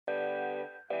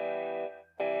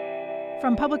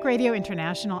From Public Radio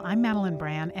International, I'm Madeline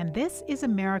Brand, and this is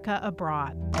America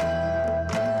Abroad.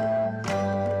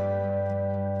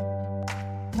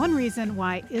 One reason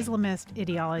why Islamist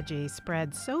ideology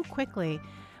spread so quickly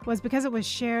was because it was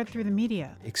shared through the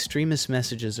media. Extremist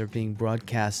messages are being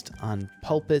broadcast on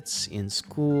pulpits, in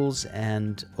schools,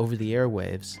 and over the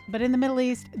airwaves. But in the Middle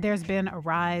East, there's been a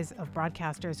rise of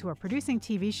broadcasters who are producing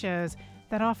TV shows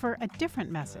that offer a different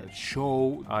message.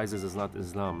 Show ISIS is not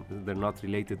Islam. They're not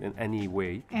related in any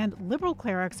way. And liberal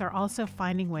clerics are also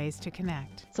finding ways to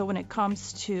connect. So when it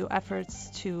comes to efforts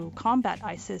to combat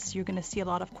ISIS, you're going to see a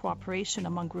lot of cooperation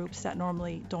among groups that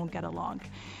normally don't get along.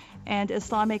 And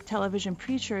Islamic television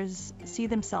preachers see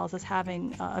themselves as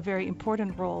having a very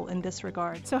important role in this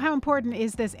regard. So how important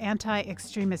is this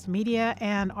anti-extremist media,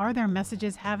 and are their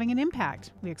messages having an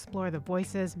impact? We explore the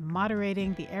voices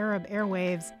moderating the Arab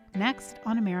airwaves next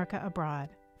on America Abroad.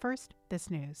 First, this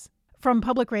news. From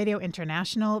Public Radio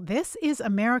International, this is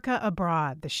America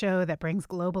Abroad, the show that brings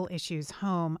global issues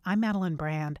home. I'm Madeline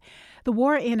Brand. The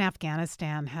war in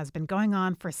Afghanistan has been going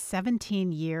on for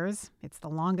 17 years. It's the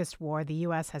longest war the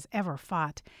U.S. has ever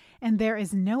fought, and there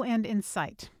is no end in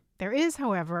sight. There is,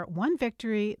 however, one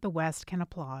victory the West can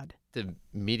applaud. The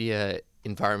media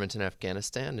environment in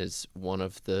Afghanistan is one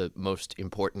of the most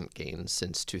important gains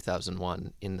since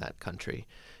 2001 in that country.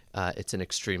 It's an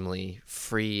extremely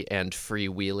free and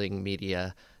freewheeling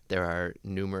media. There are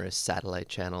numerous satellite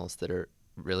channels that are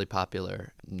really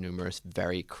popular, numerous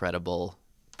very credible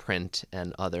print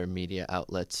and other media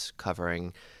outlets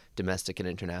covering domestic and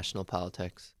international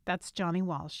politics. That's Johnny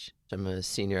Walsh. I'm a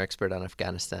senior expert on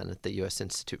Afghanistan at the U.S.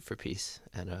 Institute for Peace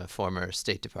and a former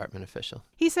State Department official.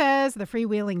 He says the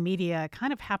freewheeling media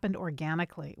kind of happened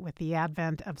organically with the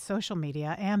advent of social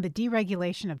media and the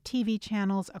deregulation of TV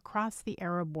channels across the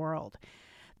Arab world.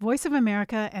 Voice of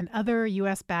America and other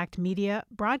U.S.-backed media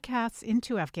broadcasts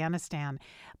into Afghanistan,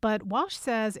 but Walsh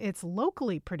says it's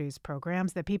locally produced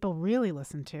programs that people really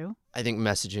listen to. I think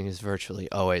messaging is virtually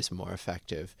always more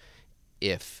effective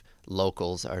if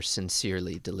locals are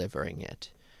sincerely delivering it.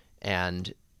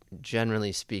 And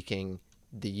generally speaking,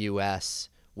 the U.S.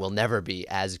 will never be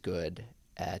as good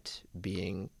at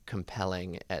being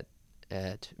compelling, at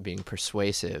being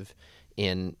persuasive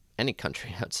in any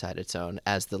country outside its own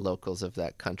as the locals of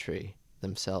that country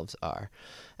themselves are.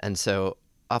 And so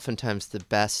oftentimes the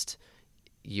best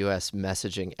U.S.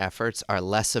 messaging efforts are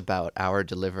less about our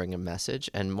delivering a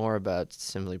message and more about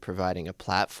simply providing a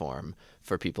platform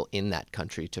for people in that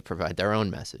country to provide their own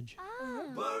message.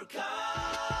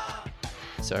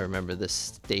 So I remember the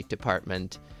State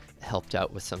Department helped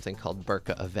out with something called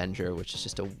Burqa Avenger, which is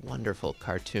just a wonderful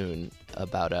cartoon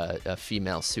about a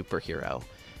female superhero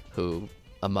who,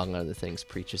 among other things,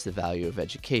 preaches the value of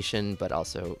education, but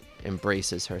also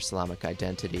embraces her Islamic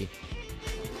identity.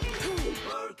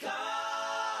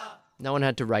 No one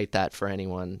had to write that for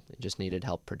anyone. They just needed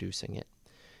help producing it,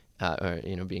 or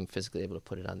being physically able to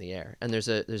put it on the air. And there's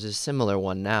a similar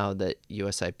one now that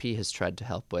USIP has tried to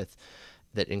help with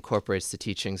that incorporates the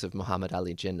teachings of Muhammad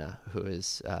Ali Jinnah, who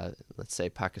is, let's say,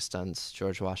 Pakistan's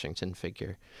George Washington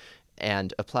figure,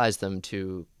 and applies them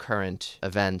to current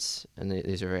events, and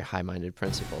these are very high-minded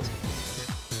principles.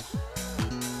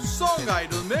 Song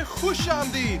Idol mein khush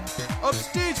aamdeed. Ab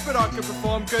stage par aake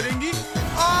perform karengi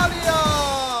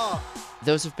Alia.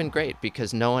 Those have been great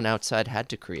because no one outside had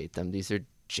to create them. These are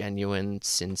genuine,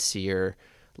 sincere,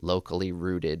 locally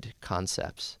rooted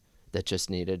concepts that just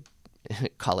needed,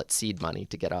 call it seed money,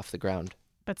 to get off the ground.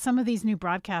 But some of these new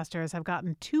broadcasters have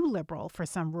gotten too liberal for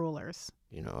some rulers.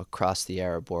 Across the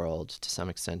Arab world, to some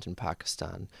extent in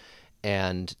Pakistan.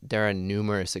 And there are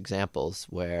numerous examples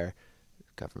where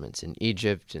governments in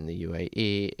Egypt, in the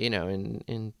UAE,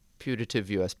 in putative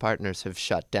U.S. partners have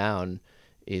shut down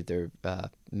either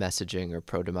messaging or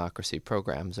pro-democracy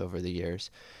programs over the years.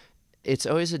 It's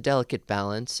always a delicate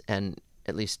balance, and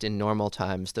at least in normal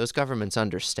times, those governments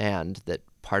understand that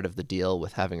part of the deal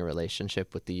with having a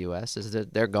relationship with the U.S. is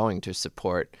that they're going to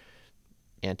support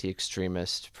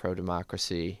anti-extremist,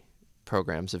 pro-democracy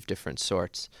programs of different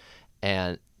sorts,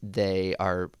 and they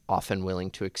are often willing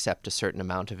to accept a certain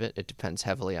amount of it. It depends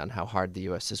heavily on how hard the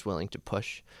U.S. is willing to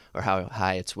push or how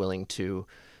high it's willing to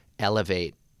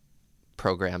elevate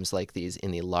programs like these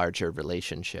in the larger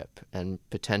relationship and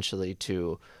potentially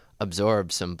to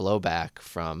absorb some blowback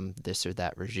from this or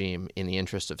that regime in the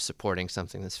interest of supporting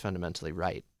something that's fundamentally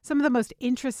right. Some of the most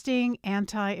interesting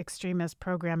anti-extremist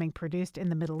programming produced in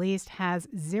the Middle East has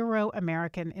zero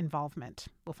American involvement.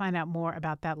 We'll find out more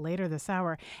about that later this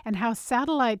hour, and how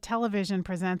satellite television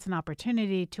presents an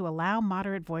opportunity to allow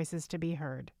moderate voices to be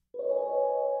heard.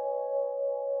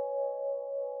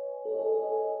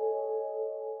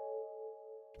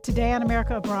 Today on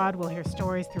America Abroad, we'll hear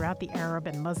stories throughout the Arab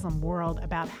and Muslim world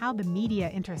about how the media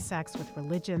intersects with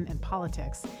religion and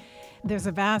politics. There's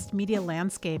a vast media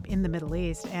landscape in the Middle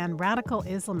East, and radical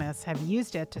Islamists have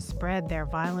used it to spread their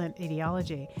violent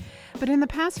ideology. But in the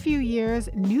past few years,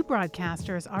 new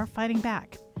broadcasters are fighting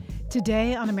back.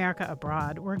 Today on America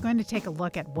Abroad, we're going to take a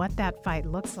look at what that fight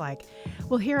looks like.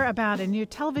 We'll hear about a new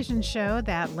television show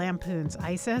that lampoons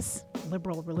ISIS,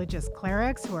 liberal religious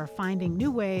clerics who are finding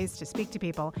new ways to speak to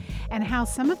people, and how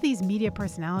some of these media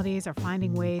personalities are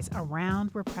finding ways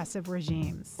around repressive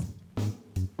regimes.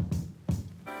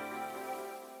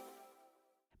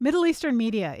 Middle Eastern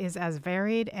media is as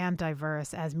varied and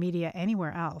diverse as media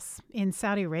anywhere else. In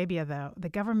Saudi Arabia, though, the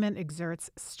government exerts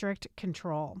strict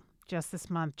control. Just this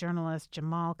month, journalist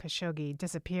Jamal Khashoggi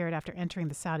disappeared after entering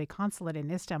the Saudi consulate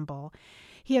in Istanbul.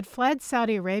 He had fled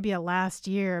Saudi Arabia last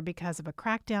year because of a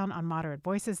crackdown on moderate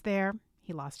voices there.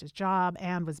 He lost his job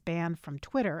and was banned from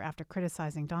Twitter after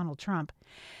criticizing Donald Trump.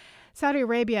 Saudi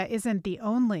Arabia isn't the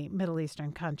only Middle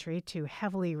Eastern country to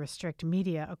heavily restrict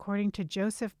media, according to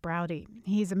Joseph Browdy.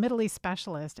 He's a Middle East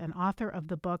specialist and author of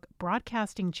the book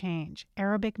Broadcasting Change: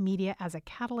 Arabic Media as a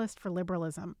Catalyst for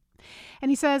Liberalism. And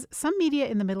he says some media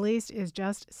in the Middle East is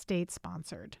just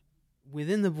state-sponsored.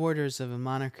 Within the borders of a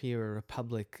monarchy or a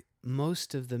republic,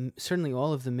 certainly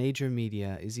all of the major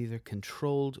media is either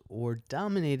controlled or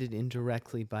dominated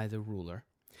indirectly by the ruler.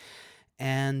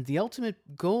 And the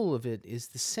ultimate goal of it is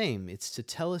the same. It's to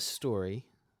tell a story,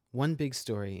 one big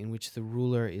story, in which the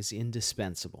ruler is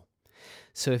indispensable.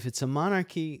 So if it's a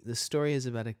monarchy, the story is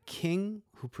about a king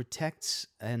who protects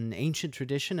an ancient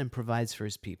tradition and provides for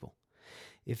his people.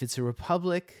 If it's a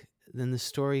republic, then the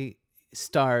story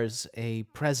stars a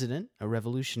president, a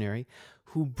revolutionary,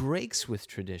 who breaks with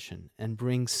tradition and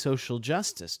brings social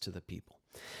justice to the people.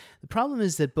 The problem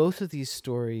is that both of these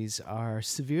stories are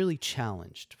severely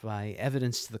challenged by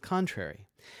evidence to the contrary.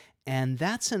 And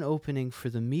that's an opening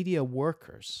for the media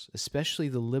workers, especially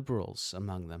the liberals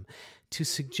among them, to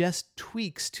suggest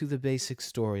tweaks to the basic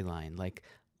storyline, like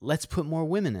let's put more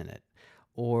women in it,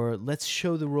 or let's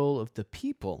show the role of the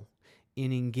people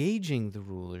in engaging the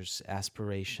ruler's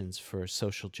aspirations for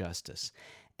social justice.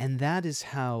 And that is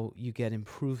how you get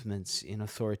improvements in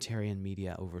authoritarian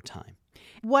media over time.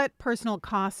 What personal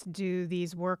costs do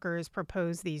these workers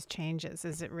propose these changes?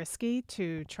 Is it risky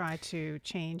to try to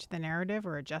change the narrative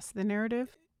or adjust the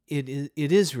narrative? It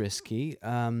is risky,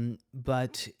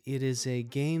 but it is a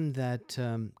game that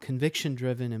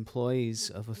conviction-driven employees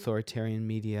of authoritarian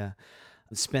media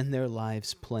spend their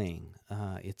lives playing.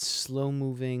 It's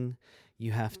slow-moving.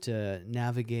 You have to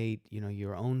navigate,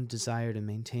 your own desire to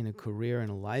maintain a career and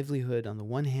a livelihood on the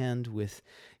one hand with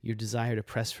your desire to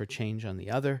press for change on the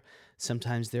other.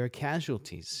 Sometimes there are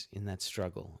casualties in that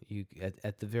struggle.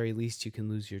 At the very least, you can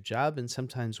lose your job, and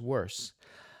sometimes worse.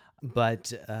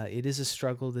 But it is a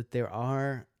struggle that there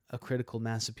are a critical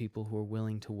mass of people who are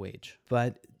willing to wage.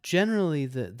 But generally,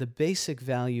 the basic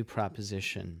value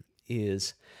proposition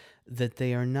is that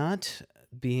they are not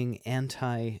being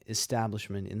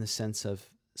anti-establishment in the sense of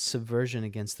subversion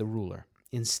against the ruler.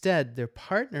 Instead, they're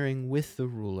partnering with the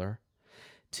ruler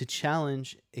to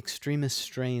challenge extremist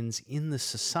strains in the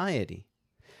society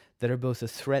that are both a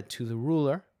threat to the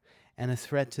ruler and a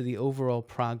threat to the overall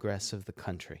progress of the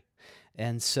country.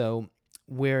 And so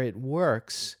where it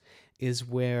works is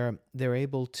where they're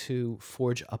able to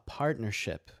forge a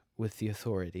partnership with the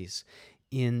authorities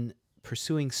in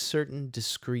pursuing certain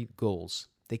discrete goals.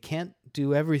 They can't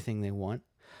do everything they want,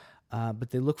 but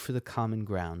they look for the common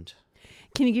ground.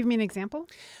 Can you give me an example?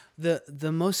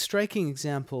 The most striking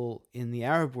example in the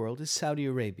Arab world is Saudi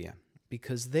Arabia,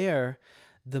 because there,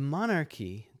 the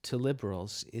monarchy to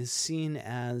liberals is seen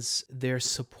as their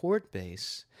support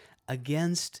base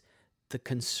against the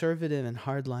conservative and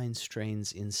hardline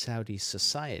strains in Saudi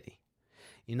society.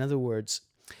 In other words,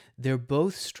 they're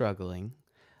both struggling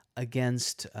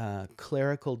against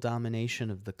clerical domination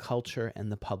of the culture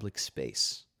and the public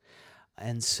space.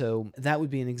 And so that would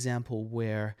be an example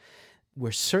where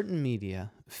certain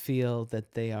media feel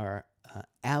that they are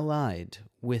allied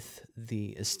with the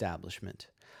establishment.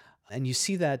 And you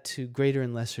see that to greater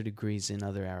and lesser degrees in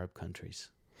other Arab countries.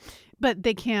 But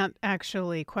they can't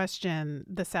actually question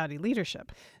the Saudi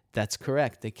leadership. That's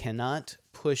correct. They cannot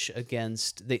push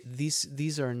against...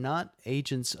 These are not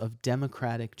agents of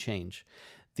democratic change.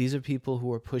 These are people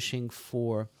who are pushing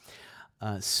for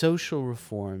social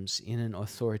reforms in an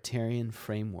authoritarian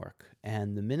framework.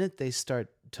 And the minute they start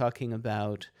talking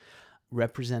about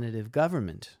representative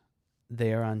government,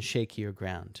 they are on shakier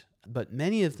ground. But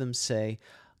many of them say,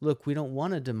 look, we don't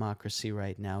want a democracy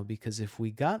right now because if we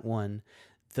got one,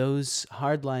 those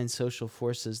hardline social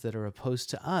forces that are opposed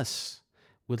to us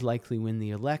would likely win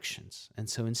the elections. And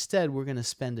so instead, we're going to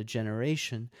spend a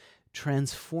generation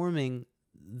transforming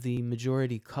the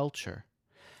majority culture.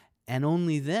 And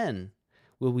only then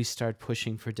will we start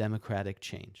pushing for democratic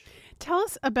change. Tell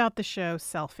us about the show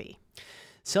Selfie.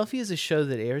 Selfie is a show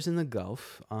that airs in the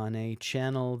Gulf on a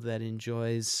channel that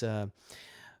enjoys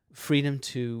freedom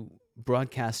to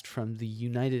broadcast from the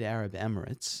United Arab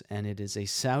Emirates, and it is a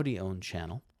Saudi-owned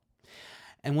channel.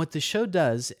 And what the show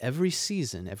does every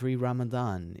season, every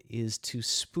Ramadan, is to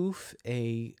spoof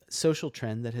a social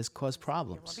trend that has caused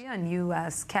problems. A new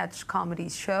sketch comedy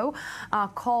show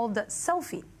called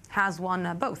Selfie has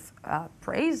won both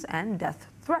praise and death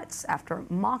threats after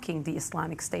mocking the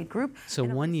Islamic State group. So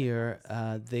one year,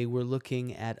 they were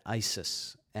looking at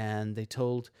ISIS, and they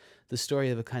told the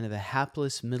story of a kind of a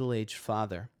hapless middle-aged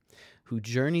father who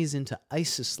journeys into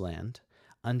ISIS land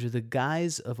under the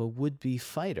guise of a would-be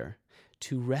fighter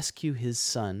to rescue his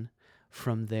son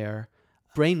from their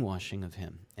brainwashing of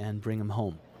him and bring him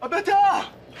home.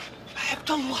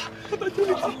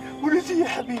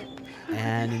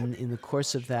 And in the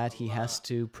course of that, he has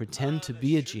to pretend to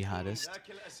be a jihadist.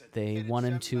 They want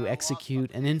him to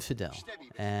execute an infidel.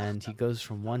 And he goes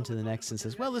from one to the next and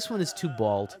says, well, this one is too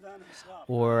bald.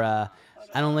 Or,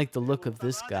 I don't like the look of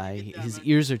this guy. His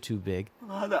ears are too big.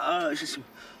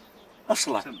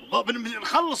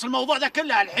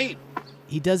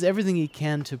 He does everything he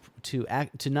can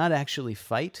to not actually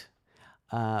fight,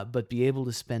 but be able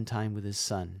to spend time with his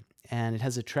son. And it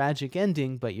has a tragic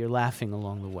ending, but you're laughing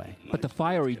along the way. But the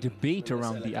fiery debate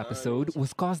around the episode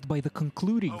was caused by the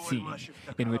concluding scene,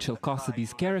 in which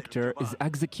Al-Qasabi's character is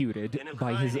executed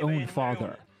by his own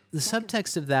father. The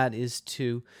subtext of that is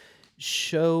to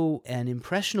show an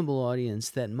impressionable audience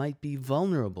that might be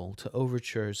vulnerable to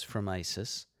overtures from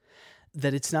ISIS,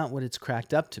 that it's not what it's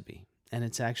cracked up to be, and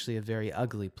it's actually a very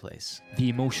ugly place. The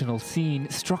emotional scene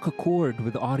struck a chord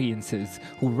with audiences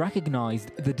who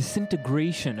recognized the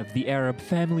disintegration of the Arab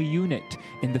family unit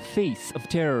in the face of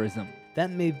terrorism. That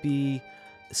may be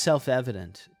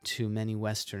self-evident to many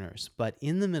Westerners, but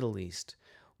in the Middle East,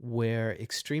 where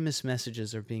extremist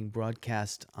messages are being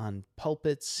broadcast on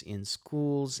pulpits, in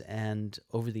schools, and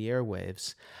over the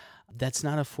airwaves, that's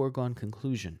not a foregone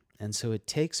conclusion. And so it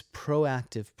takes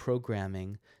proactive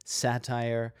programming,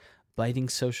 satire, biting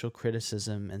social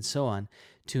criticism, and so on,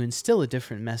 to instill a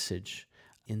different message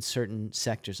in certain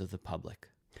sectors of the public.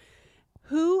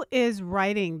 Who is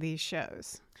writing these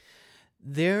shows?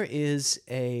 There is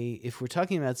if we're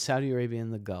talking about Saudi Arabia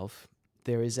and the Gulf,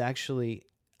 there is actually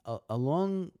a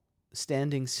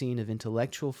long-standing scene of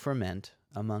intellectual ferment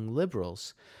among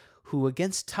liberals who,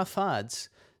 against tough odds,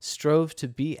 strove to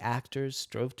be actors,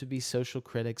 strove to be social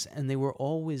critics, and they were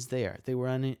always there. They were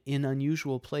in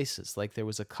unusual places, like there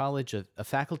was a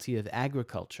faculty of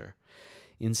agriculture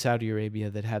in Saudi Arabia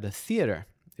that had a theater.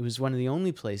 It was one of the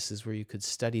only places where you could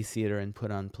study theater and put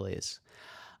on plays.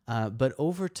 But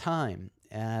over time,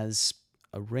 as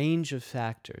a range of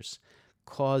factors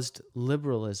caused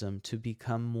liberalism to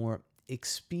become more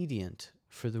expedient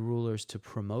for the rulers to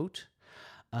promote,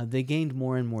 they gained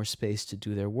more and more space to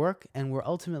do their work and were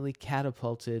ultimately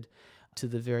catapulted to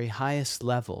the very highest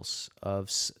levels of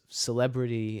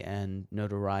celebrity and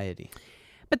notoriety.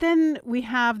 But then we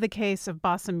have the case of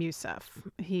Bassem Youssef.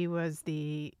 He was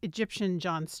the Egyptian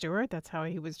Jon Stewart. That's how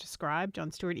he was described.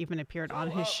 Jon Stewart even appeared on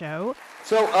his show.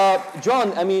 So,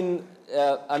 John, I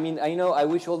know I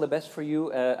wish all the best for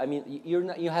you.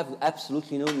 You have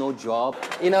absolutely no job.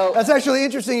 That's actually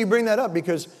interesting you bring that up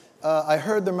because I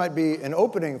heard there might be an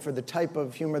opening for the type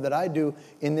of humor that I do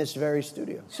in this very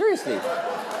studio. Seriously.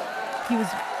 He was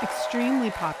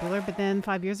extremely popular, but then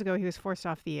 5 years ago he was forced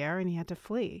off the air and he had to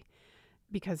flee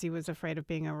because he was afraid of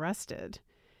being arrested.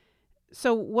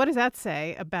 So what does that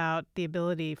say about the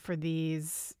ability for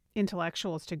these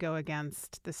intellectuals to go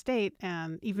against the state,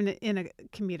 and even in a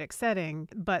comedic setting,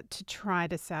 but to try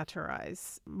to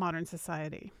satirize modern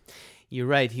society? You're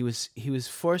right. He was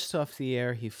forced off the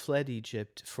air. He fled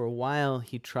Egypt. For a while,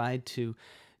 he tried to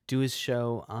do his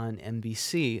show on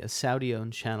NBC, a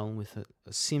Saudi-owned channel with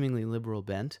a seemingly liberal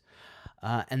bent.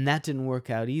 And that didn't work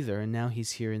out either, and now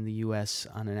he's here in the U.S.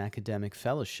 on an academic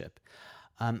fellowship.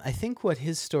 I think what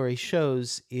his story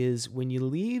shows is when you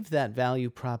leave that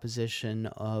value proposition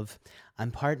of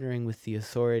I'm partnering with the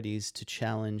authorities to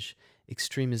challenge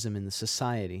extremism in the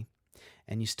society,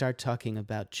 and you start talking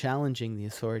about challenging the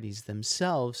authorities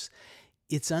themselves,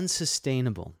 it's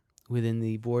unsustainable within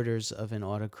the borders of an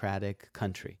autocratic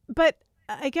country. But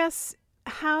I guess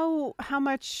how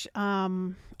much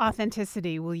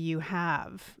authenticity will you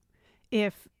have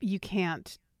if you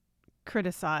can't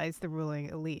criticize the ruling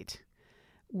elite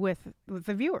with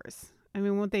the viewers? I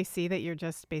mean, won't they see that you're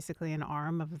just basically an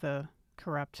arm of the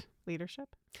corrupt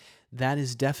leadership? That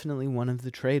is definitely one of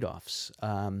the trade-offs.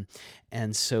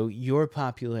 And so your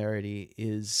popularity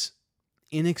is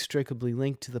inextricably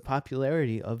linked to the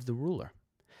popularity of the ruler.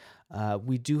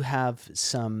 We do have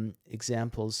some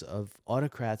examples of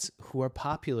autocrats who are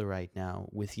popular right now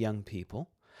with young people,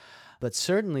 but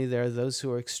certainly there are those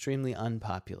who are extremely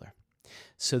unpopular.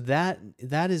 So that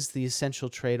is the essential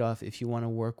trade-off if you want to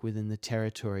work within the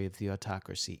territory of the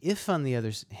autocracy. If, on the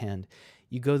other hand,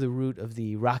 you go the route of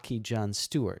the Iraqi Jon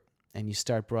Stewart and you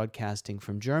start broadcasting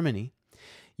from Germany,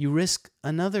 you risk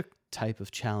another type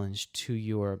of challenge to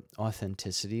your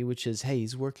authenticity, which is, hey,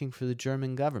 he's working for the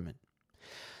German government.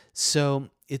 So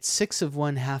it's 6 of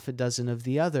one, half a dozen of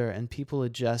the other, and people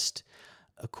adjust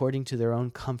according to their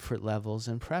own comfort levels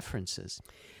and preferences.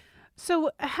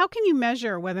 So how can you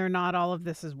measure whether or not all of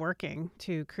this is working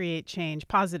to create change,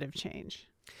 positive change?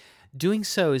 Doing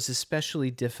so is especially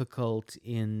difficult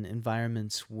in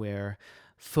environments where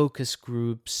focus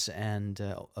groups and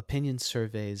opinion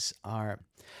surveys are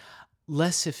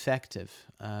less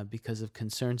effective because of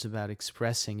concerns about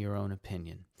expressing your own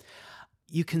opinion.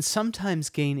 You can sometimes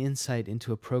gain insight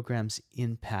into a program's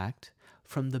impact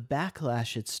from the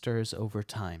backlash it stirs over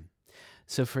time.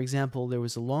 So, for example, there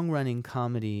was a long-running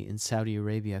comedy in Saudi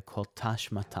Arabia called Tash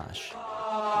Matash.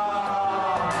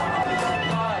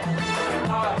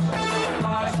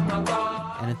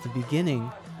 And at the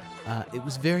beginning, it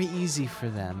was very easy for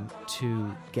them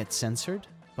to get censored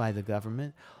by the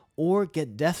government or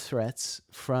get death threats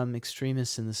from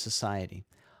extremists in the society.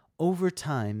 Over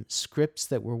time, scripts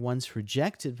that were once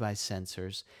rejected by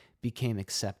censors became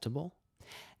acceptable,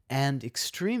 and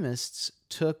extremists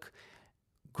took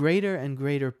greater and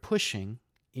greater pushing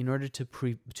in order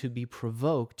to be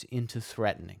provoked into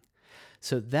threatening.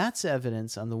 So that's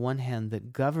evidence, on the one hand,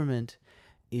 that government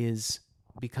is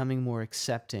becoming more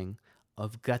accepting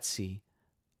of gutsy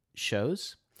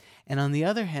shows, and on the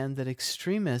other hand, that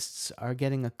extremists are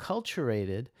getting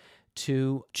acculturated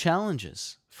to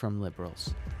challenges from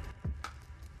liberals.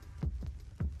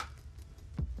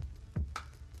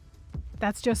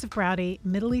 That's Joseph Braude,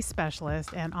 Middle East specialist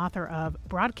and author of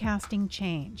Broadcasting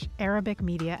Change, Arabic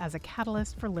Media as a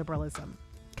Catalyst for Liberalism.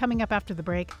 Coming up after the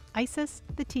break, ISIS,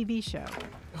 the TV show.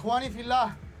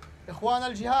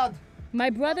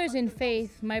 My brothers in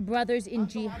faith, my brothers in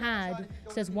jihad,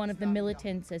 says one of the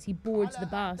militants as he boards the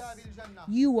bus.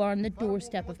 You are on the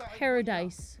doorstep of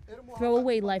paradise. Throw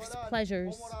away life's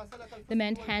pleasures. The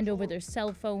men hand over their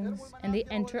cell phones and they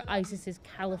enter ISIS's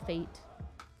caliphate.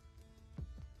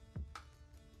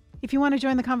 If you want to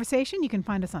join the conversation, you can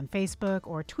find us on Facebook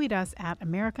or tweet us at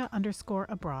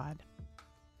America_abroad.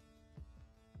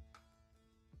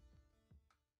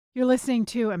 You're listening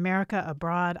to America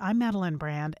Abroad. I'm Madeline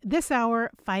Brand. This hour,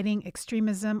 fighting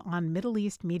extremism on Middle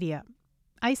East media.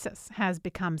 ISIS has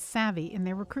become savvy in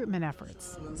their recruitment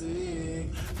efforts.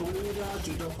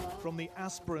 From the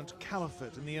aspirant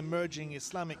caliphate in the emerging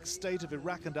Islamic state of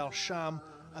Iraq and al-Sham,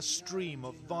 a stream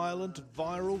of violent,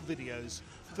 viral videos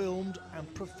filmed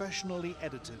and professionally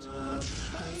edited.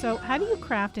 So how do you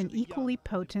craft an equally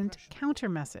potent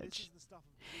counter-message?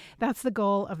 That's the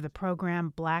goal of the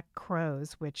program Black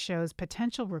Crows, which shows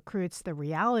potential recruits the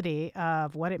reality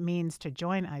of what it means to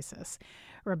join ISIS.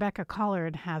 Rebecca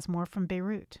Collard has more from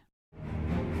Beirut.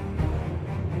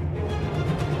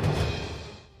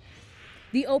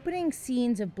 The opening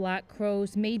scenes of Black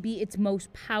Crows may be its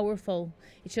most powerful.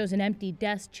 It shows an empty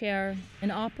desk chair,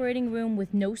 an operating room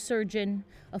with no surgeon,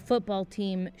 a football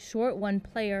team short one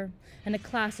player, and a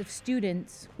class of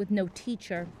students with no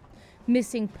teacher.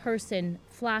 Missing person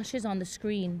flashes on the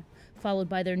screen, followed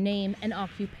by their name and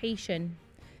occupation.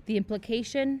 The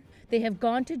implication? They have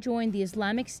gone to join the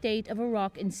Islamic State of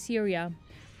Iraq and Syria,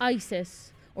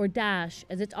 ISIS, or Daesh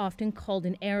as it's often called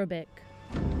in Arabic.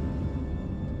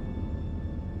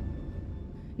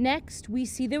 Next, we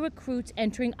see the recruits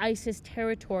entering ISIS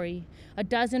territory. A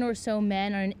dozen or so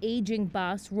men on an aging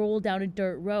bus roll down a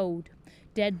dirt road.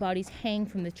 Dead bodies hang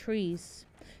from the trees.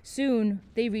 Soon,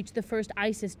 they reach the first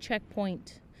ISIS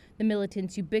checkpoint. The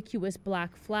militants' ubiquitous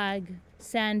black flag,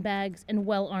 sandbags, and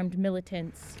well-armed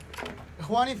militants.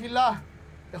 Ikhwani fillah,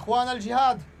 Ikhwan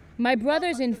al-Jihad. My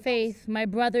brothers in faith, my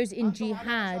brothers in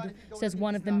jihad, says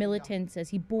one of the militants as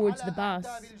he boards the bus.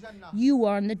 You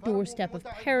are on the doorstep of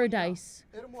paradise.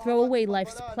 Throw away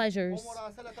life's pleasures.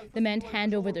 The men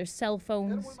hand over their cell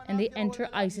phones and they enter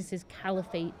ISIS's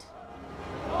caliphate.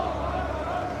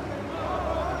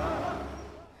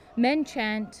 Men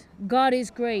chant, God is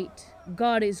great,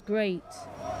 God is great.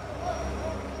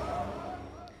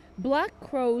 Black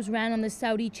Crows ran on the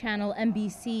Saudi channel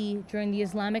MBC during the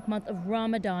Islamic month of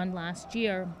Ramadan last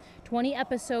year. 20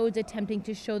 episodes attempting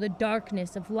to show the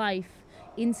darkness of life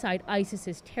inside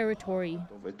ISIS's territory.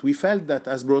 We felt that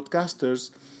as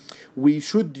broadcasters, we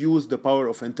should use the power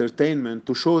of entertainment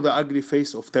to show the ugly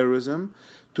face of terrorism,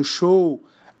 to show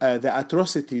the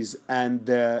atrocities and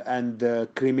the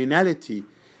criminality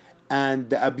and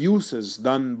the abuses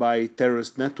done by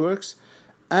terrorist networks,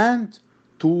 and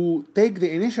to take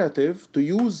the initiative to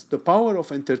use the power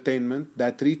of entertainment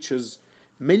that reaches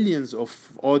millions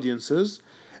of audiences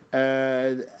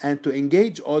and to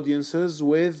engage audiences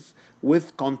with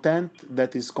content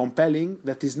that is compelling,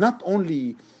 that is not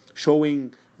only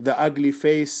showing the ugly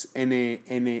face in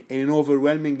an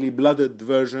overwhelmingly blooded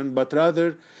version, but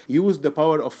rather use the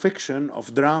power of fiction,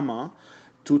 of drama,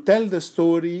 to tell the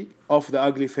story of the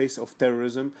ugly face of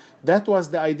terrorism. That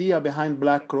was the idea behind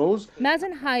Black Crows.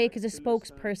 Mazen Hayek is a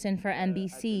spokesperson for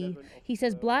NBC. He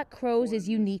says Black Crows is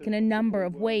unique in a number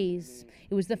of ways.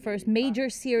 It was the first major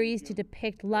series to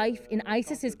depict life in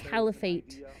ISIS's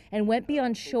caliphate and went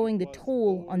beyond showing the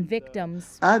toll on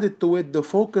victims. Added to it the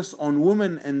focus on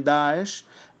women in Daesh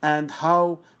and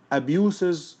how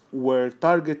abuses were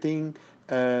targeting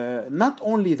not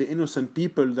only the innocent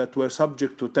people that were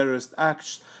subject to terrorist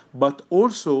acts, but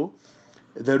also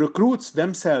the recruits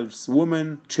themselves,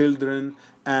 women, children,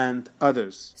 and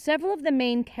others. Several of the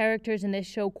main characters in this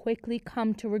show quickly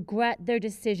come to regret their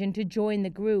decision to join the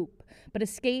group, but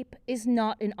escape is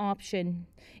not an option.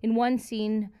 In one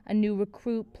scene, a new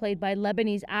recruit played by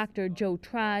Lebanese actor Joe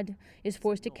Trad is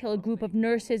forced to kill a group of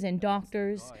nurses and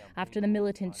doctors after the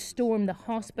militants stormed the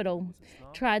hospital.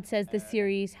 Trad says the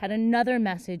series had another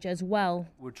message as well.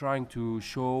 We're trying to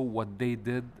show what they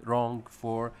did wrong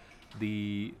for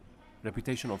the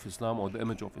reputation of Islam or the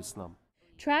image of Islam.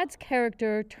 Trad's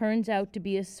character turns out to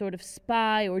be a sort of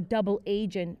spy or double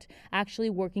agent, actually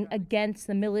working against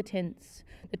the militants.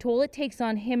 The toll it takes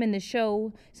on him in the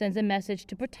show sends a message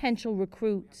to potential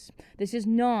recruits. This is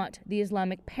not the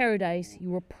Islamic paradise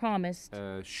you were promised.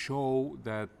 Show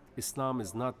that Islam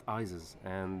is not ISIS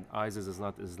and ISIS is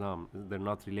not Islam. They're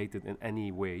not related in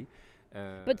any way.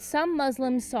 But some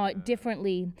Muslims saw it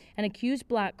differently and accused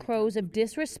Black Crows of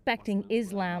disrespecting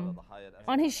Islam.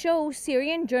 On his show,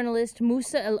 Syrian journalist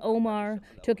Musa El-Omar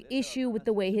took issue with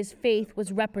the way his faith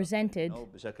was represented.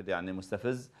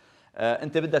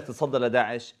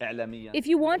 If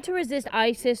you want to resist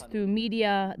ISIS through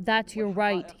media, that's your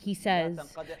right, he says.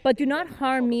 But do not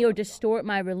harm me or distort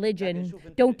my religion.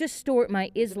 Don't distort my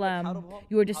Islam.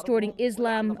 You are distorting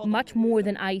Islam much more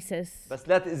than ISIS.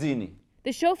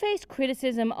 The show faced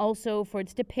criticism also for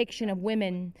its depiction of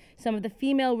women. Some of the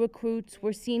female recruits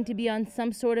were seen to be on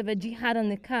some sort of a jihad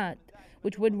al-nikat,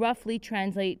 which would roughly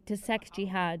translate to sex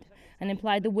jihad, and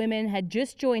implied the women had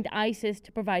just joined ISIS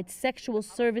to provide sexual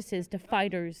services to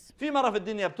fighters. Is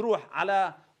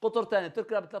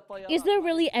there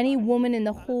really any woman in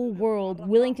the whole world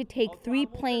willing to take 3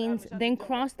 planes, then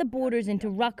cross the borders into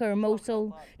Raqqa or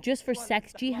Mosul just for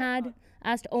sex jihad?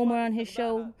 Asked Omar on his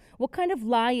show. What kind of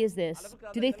lie is this?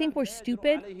 Do they think we're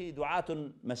stupid?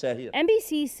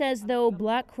 NBC says, though,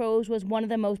 Black Crows was one of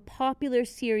the most popular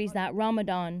series that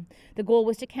Ramadan. The goal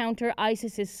was to counter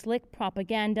ISIS's slick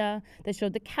propaganda that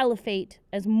showed the caliphate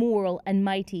as moral and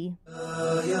mighty.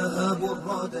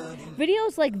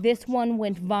 Videos like this one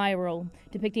went viral,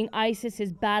 depicting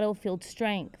ISIS's battlefield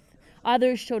strength.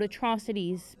 Others showed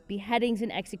atrocities, beheadings,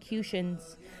 and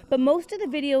executions. But most of the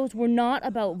videos were not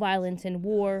about violence and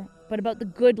war, but about the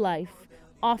good life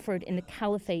offered in the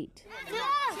caliphate.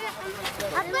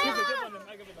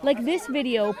 Like this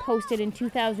video posted in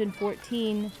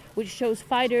 2014, which shows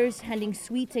fighters handing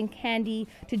sweets and candy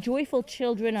to joyful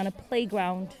children on a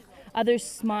playground. Others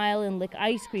smile and lick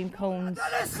ice cream cones.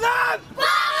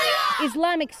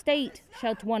 Islamic State,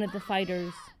 shouts one of the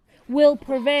fighters. Will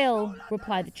prevail,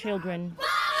 reply the children.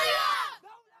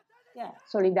 Yeah,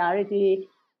 solidarity,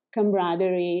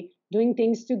 camaraderie, doing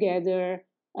things together,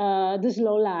 the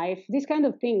slow life, these kind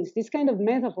of things, these kind of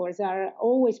metaphors are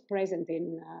always present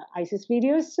in ISIS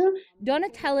videos.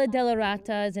 Donatella Della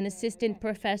Rata is an assistant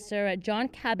professor at John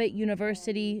Cabot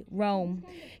University, Rome.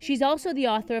 She's also the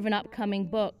author of an upcoming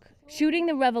book, Shooting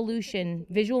the Revolution,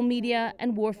 Visual Media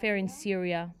and Warfare in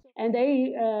Syria. And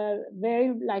they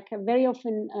very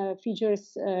often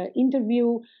features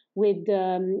interview with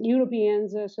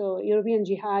Europeans, so European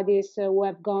jihadists who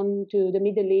have gone to the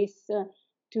Middle East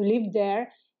to live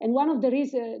there. And one of the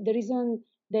reason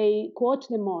they quote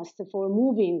the most for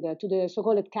moving to the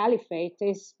so-called caliphate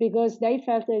is because they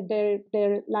felt that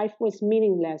their life was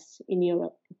meaningless in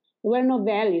Europe. There were no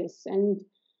values, and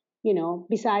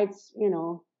besides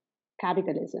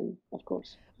capitalism, of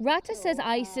course. Rata says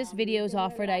ISIS videos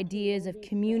offered ideas of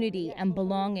community and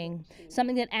belonging,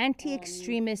 something that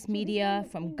anti-extremist media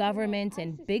from governments and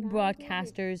big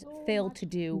broadcasters failed to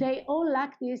do. They all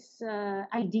lack these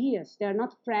ideas. They're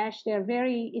not fresh. They're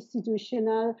very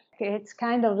institutional. It's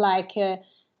kind of like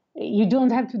you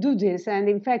don't have to do this. And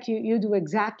in fact, you do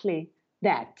exactly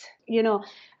that.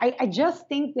 I just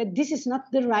think that this is not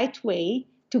the right way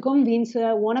to convince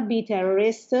wannabe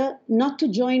terrorists not to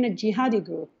join a jihadi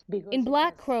group. In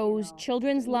Black Crows,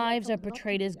 children's lives are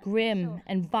portrayed as grim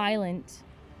and violent.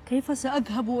 كيف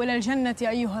سأذهب إلى الجنة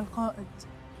أيها القائد؟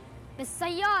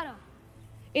 بالسيارة.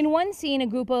 In one scene, a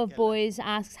group of boys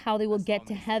asks how they will get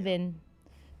to heaven.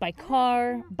 By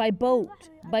car, by boat,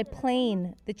 by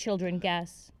plane, the children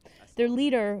guess. Their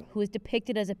leader, who is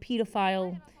depicted as a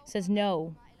pedophile, says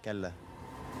no. كلا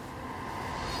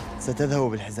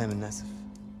ستذهب بالحزام الناسف.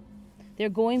 They're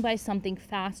going by something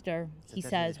faster, he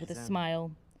says with a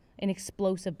smile, an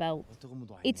explosive belt.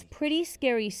 It's pretty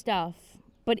scary stuff,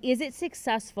 but is it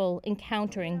successful in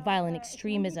countering violent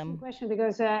extremism? Question,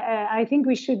 because I think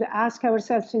we should ask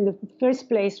ourselves in the first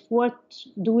place, what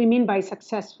do we mean by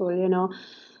successful,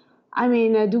 I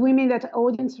mean, do we mean that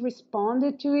audience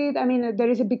responded to it? I mean, there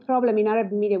is a big problem in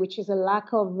Arab media, which is a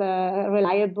lack of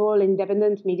reliable,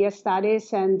 independent media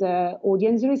studies and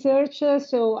audience research.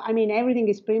 So, I mean, everything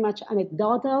is pretty much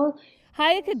anecdotal.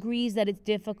 Hayek agrees that it's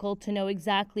difficult to know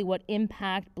exactly what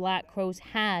impact Black Crows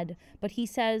had, but he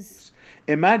says,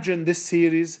 imagine this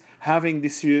series having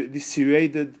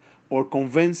dissuaded or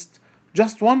convinced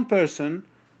just one person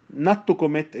not to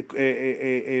commit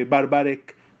a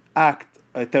barbaric act,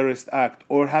 a terrorist act,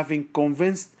 or having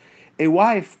convinced a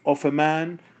wife of a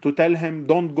man to tell him,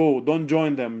 don't go, don't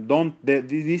join them,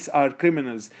 these are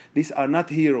criminals, these are not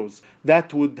heroes.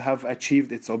 That would have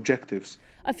achieved its objectives.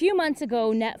 A few months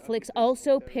ago, Netflix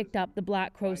also picked up the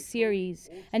Black Crows series,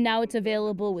 and now it's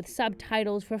available with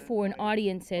subtitles for foreign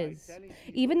audiences.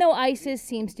 Even though ISIS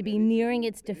seems to be nearing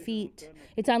its defeat,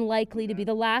 it's unlikely to be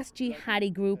the last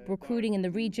jihadi group recruiting in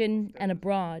the region and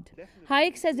abroad.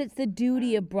 Hayek says it's the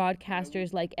duty of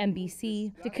broadcasters like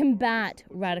NBC to combat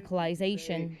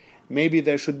radicalization. Maybe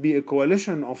there should be a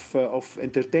coalition of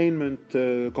entertainment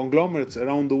conglomerates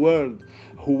around the world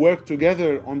who work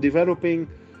together on developing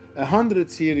 100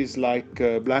 series like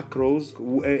Black Crows,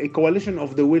 a coalition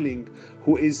of the willing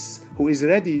who is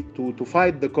ready to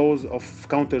fight the cause of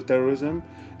counterterrorism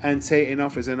and say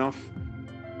enough is enough.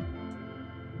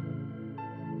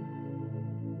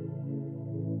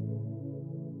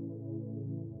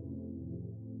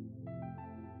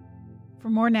 For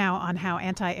more now on how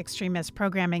anti-extremist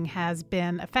programming has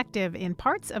been effective in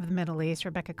parts of the Middle East,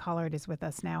 Rebecca Collard is with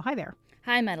us now. Hi there.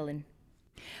 Hi, Madeline.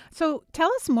 So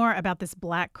tell us more about this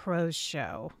Black Crows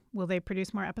show. Will they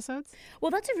produce more episodes?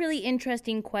 Well, that's a really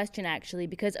interesting question, actually,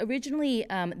 because originally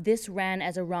this ran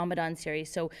as a Ramadan series.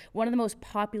 So one of the most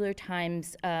popular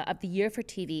times of the year for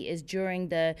TV is during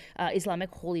the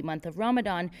Islamic holy month of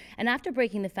Ramadan. And after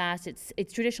breaking the fast,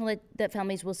 it's traditional that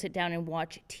families will sit down and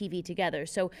watch TV together.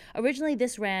 So originally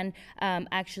this ran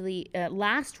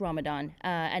last Ramadan,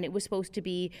 and it was supposed to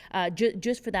be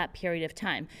just for that period of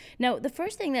time. Now, the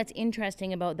first thing that's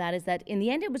interesting about that is that in the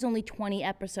end it was only 20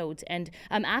 episodes. And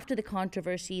after the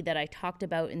controversy that I talked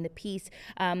about in the piece,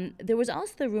 there was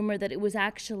also the rumor that it was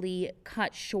actually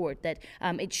cut short, that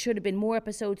it should have been more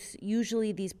episodes.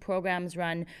 Usually these programs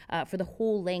run for the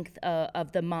whole length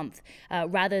of the month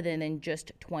rather than in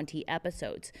just 20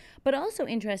 episodes. But also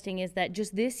interesting is that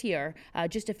just this year,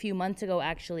 just a few months ago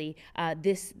actually,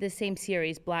 this same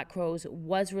series, Black Crows,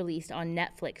 was released on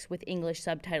Netflix with English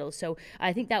subtitles. So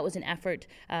I think that was an effort.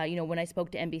 When I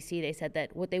spoke to NBC, they said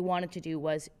that what they wanted to do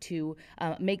was to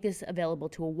make this available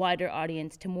to a wider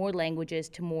audience, to more languages,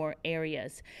 to more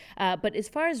areas. But as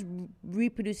far as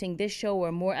reproducing this show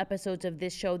or more episodes of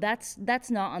this show, that's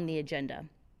not on the agenda.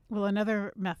 Well,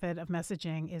 another method of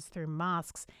messaging is through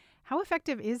mosques. How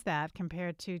effective is that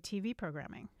compared to TV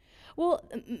programming? Well,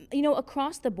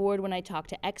 across the board, when I talk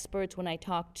to experts, when I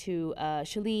talk to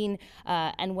Shalene,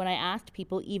 and when I asked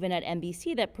people even at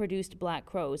NBC that produced Black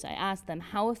Crows, I asked them,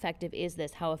 how effective is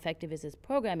this? How effective is this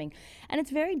programming? And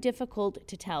it's very difficult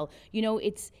to tell.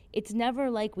 It's never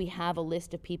like we have a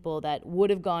list of people that would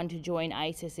have gone to join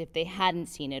ISIS if they hadn't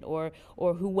seen it, or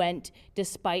who went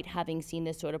despite having seen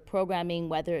this sort of programming,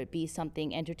 whether it be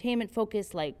something entertainment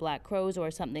focused like Black Crows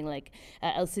or something like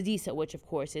El Sadisa, which of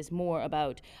course is more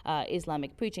about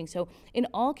Islamic preaching. So in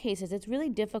all cases, it's really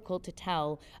difficult to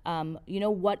tell,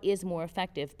 what is more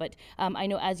effective. But I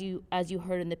know, as you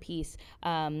heard in the piece,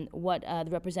 what the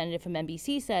representative from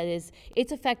NBC said is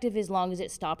it's effective as long as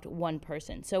it stopped one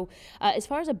person. So as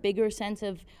far as a bigger sense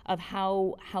of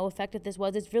how effective this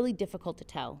was, it's really difficult to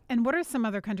tell. And what are some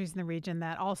other countries in the region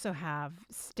that also have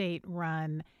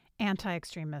state-run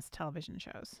anti-extremist television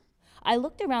shows? I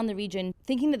looked around the region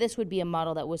thinking that this would be a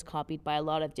model that was copied by a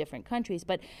lot of different countries,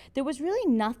 but there was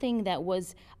really nothing that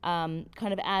was kind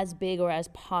of as big or as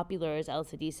popular as El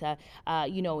Sadisa.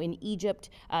 In Egypt,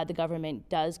 the government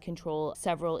does control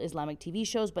several Islamic TV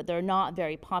shows, but they're not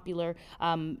very popular.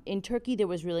 In Turkey, there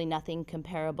was really nothing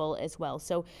comparable as well.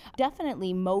 So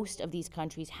definitely most of these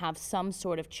countries have some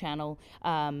sort of channel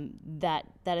that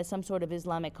is some sort of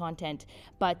Islamic content,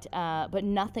 but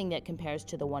nothing that compares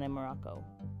to the one in Morocco.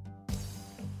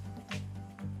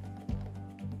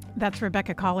 That's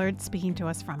Rebecca Collard speaking to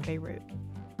us from Beirut.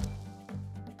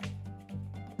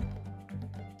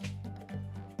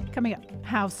 Coming up,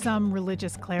 how some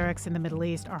religious clerics in the Middle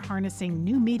East are harnessing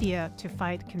new media to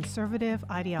fight conservative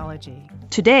ideology.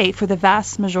 Today, for the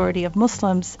vast majority of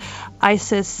Muslims,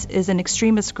 ISIS is an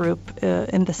extremist group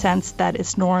in the sense that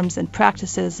its norms and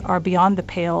practices are beyond the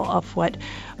pale of what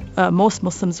most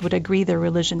Muslims would agree their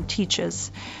religion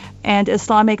teaches. And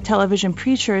Islamic television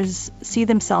preachers see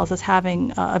themselves as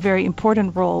having a very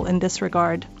important role in this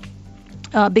regard.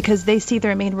 Because they see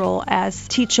their main role as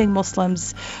teaching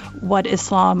Muslims what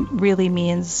Islam really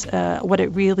means, what it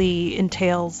really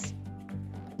entails.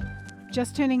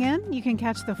 Just tuning in? You can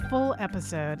catch the full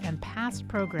episode and past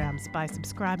programs by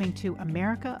subscribing to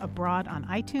America Abroad on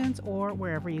iTunes or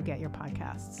wherever you get your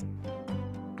podcasts.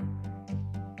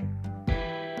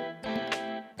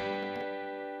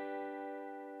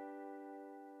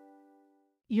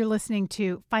 You're listening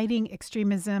to Fighting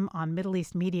Extremism on Middle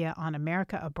East Media on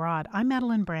America Abroad. I'm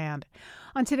Madeline Brand.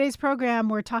 On today's program,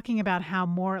 we're talking about how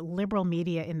more liberal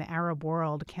media in the Arab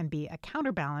world can be a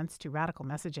counterbalance to radical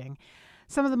messaging.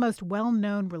 Some of the most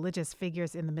well-known religious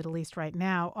figures in the Middle East right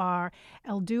now are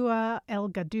El-Dua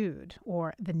El-Gadoud,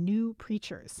 or the New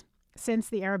Preachers. Since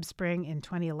the Arab Spring in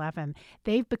 2011,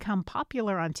 they've become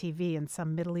popular on TV in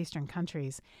some Middle Eastern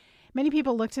countries. Many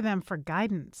people look to them for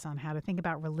guidance on how to think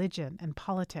about religion and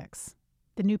politics.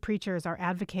 The New Preachers are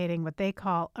advocating what they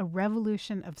call a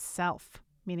revolution of self,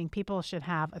 meaning people should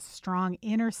have a strong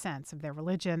inner sense of their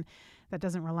religion that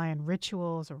doesn't rely on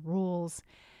rituals or rules.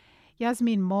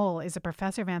 Yasmin Mol is a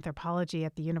professor of anthropology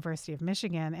at the University of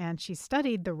Michigan, and she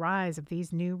studied the rise of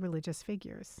these new religious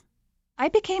figures. I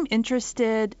became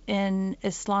interested in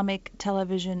Islamic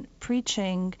television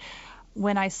preaching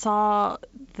when I saw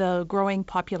the growing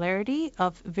popularity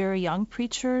of very young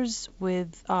preachers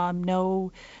with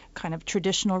no kind of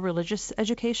traditional religious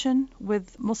education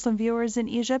with Muslim viewers in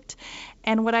Egypt.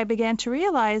 And what I began to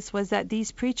realize was that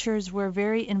these preachers were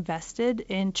very invested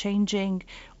in changing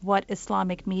what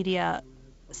Islamic media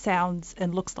sounds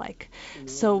and looks like.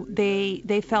 So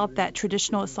they felt that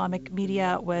traditional Islamic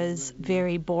media was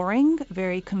very boring,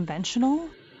 very conventional.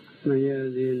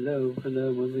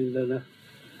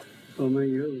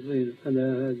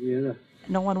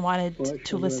 No one wanted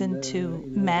to listen to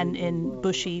men in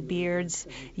bushy beards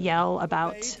yell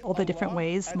about all the different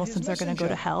ways Muslims are going to go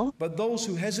to hell. But those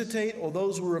who hesitate or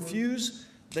those who refuse,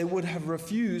 they would have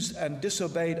refused and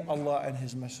disobeyed Allah and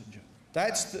His Messenger.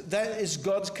 That is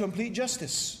God's complete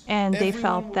justice. And they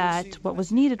felt that what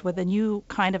was needed was a new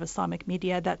kind of Islamic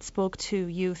media that spoke to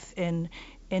youth in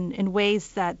ways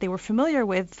that they were familiar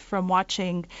with from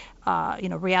watching,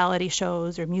 reality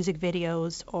shows or music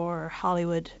videos or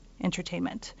Hollywood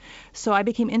entertainment. So I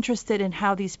became interested in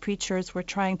how these preachers were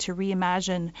trying to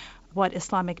reimagine what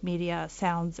Islamic media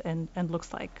sounds and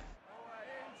looks like.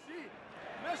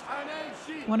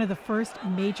 One of the first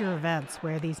major events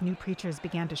where these new preachers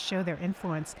began to show their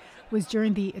influence was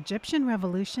during the Egyptian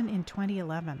Revolution in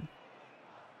 2011.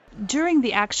 During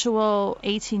the actual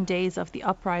 18 days of the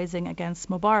uprising against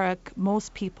Mubarak,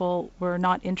 most people were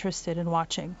not interested in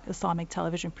watching Islamic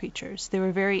television preachers. They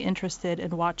were very interested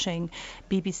in watching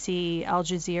BBC, Al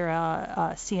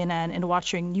Jazeera, CNN, and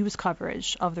watching news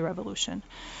coverage of the revolution.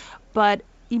 But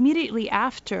immediately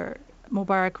after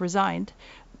Mubarak resigned,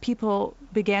 people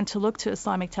began to look to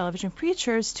Islamic television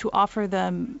preachers to offer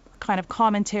them kind of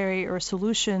commentary or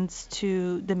solutions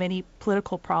to the many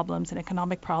political problems and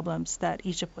economic problems that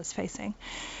Egypt was facing.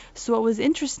 So what was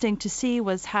interesting to see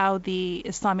was how the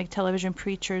Islamic television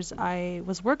preachers I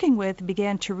was working with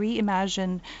began to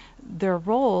reimagine their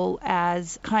role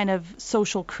as kind of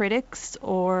social critics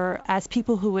or as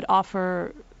people who would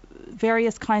offer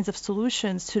various kinds of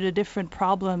solutions to the different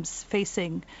problems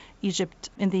facing Egypt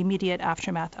in the immediate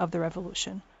aftermath of the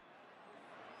revolution.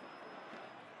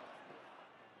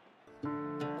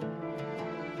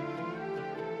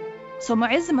 So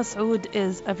Mu'izz Mas'ud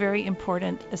is a very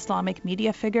important Islamic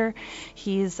media figure.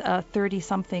 He's a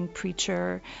 30-something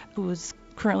preacher who's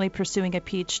currently pursuing a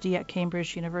PhD at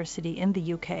Cambridge University in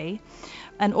the UK.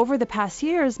 And over the past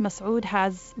years, Mas'ud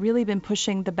has really been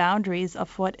pushing the boundaries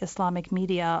of what Islamic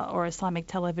media or Islamic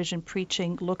television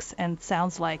preaching looks and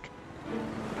sounds like.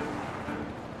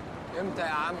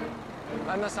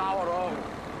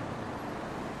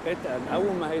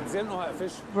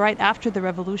 Right after the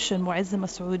revolution, Mu'izz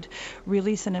Mas'ud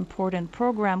released an important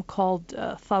program called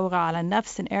Thawra ala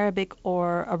Nafs in Arabic,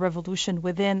 or a revolution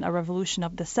within, a revolution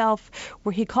of the self,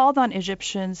 where he called on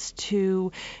Egyptians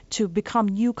to become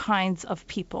new kinds of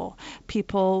people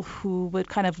who would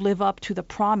kind of live up to the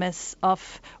promise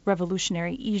of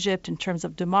revolutionary Egypt in terms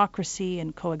of democracy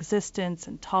and coexistence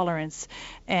and tolerance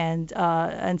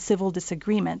and civil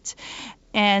disagreement.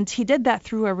 And he did that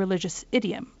through a religious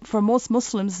idiom. For most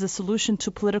Muslims, the solution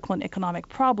to political and economic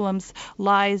problems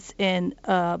lies in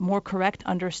a more correct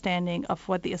understanding of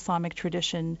what the Islamic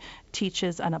tradition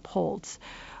teaches and upholds.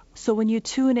 So when you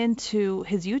tune into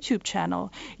his YouTube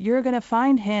channel, you're going to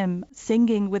find him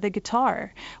singing with a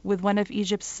guitar with one of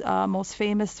Egypt's most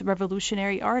famous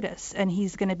revolutionary artists. And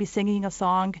he's going to be singing a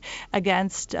song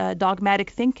against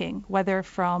dogmatic thinking, whether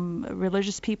from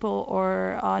religious people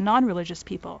or non-religious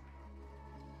people.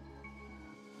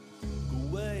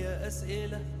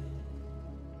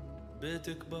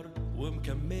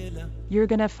 You're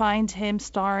going to find him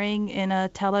starring in a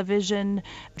television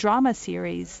drama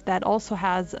series that also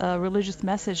has a religious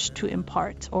message to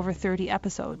impart, over 30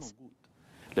 episodes.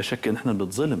 لا شك ان احنا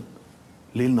بنتظلم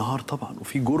ليل نهار طبعا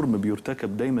وفي جرم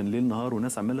بيرتكب دايما ليل نهار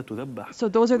وناس عماله تذبح. So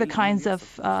those are the kinds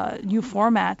of new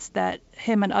formats that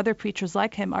him and other preachers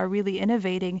like him are really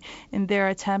innovating in their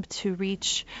attempt to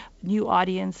reach new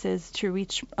audiences, to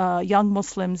reach young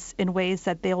Muslims in ways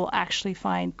that they will actually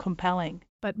find compelling.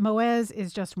 But Mu'izz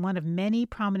is just one of many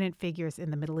prominent figures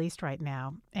in the Middle East right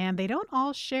now, and they don't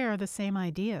all share the same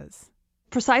ideas.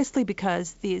 Precisely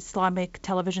because the Islamic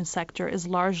television sector is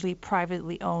largely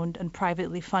privately owned and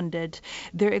privately funded,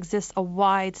 there exists a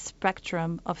wide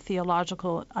spectrum of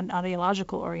theological and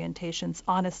ideological orientations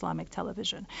on Islamic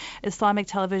television. Islamic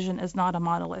television is not a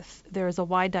monolith. There is a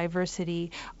wide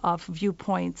diversity of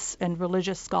viewpoints and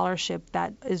religious scholarship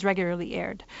that is regularly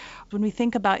aired. When we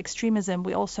think about extremism,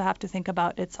 we also have to think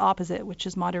about its opposite, which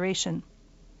is moderation.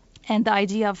 And the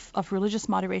idea of religious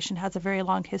moderation has a very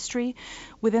long history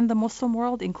within the Muslim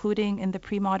world, including in the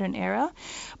pre-modern era.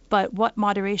 But what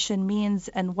moderation means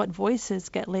and what voices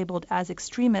get labeled as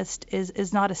extremist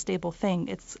is not a stable thing.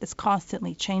 It's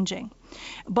constantly changing.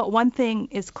 But one thing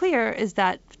is clear is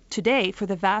that today, for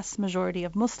the vast majority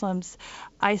of Muslims,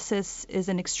 ISIS is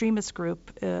an extremist group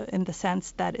in the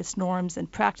sense that its norms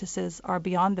and practices are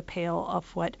beyond the pale of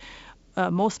what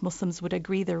most Muslims would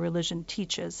agree their religion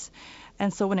teaches.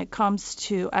 And so when it comes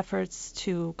to efforts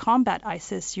to combat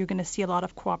ISIS, you're going to see a lot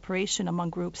of cooperation among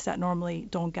groups that normally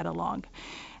don't get along.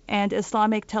 And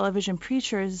Islamic television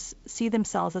preachers see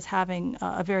themselves as having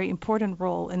a very important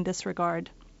role in this regard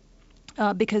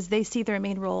because they see their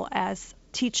main role as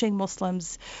teaching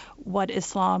Muslims what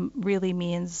Islam really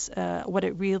means, what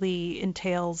it really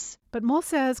entails. But Mul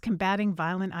says combating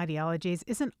violent ideologies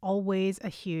isn't always a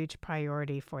huge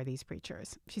priority for these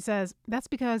preachers. She says that's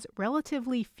because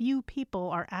relatively few people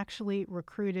are actually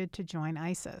recruited to join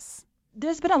ISIS.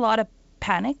 There's been a lot of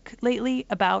panic lately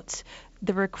about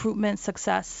the recruitment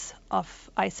success of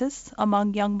ISIS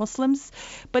among young Muslims.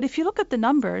 But if you look at the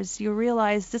numbers, you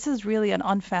realize this is really an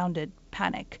unfounded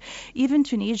panic. Even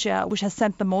Tunisia, which has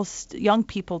sent the most young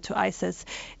people to ISIS,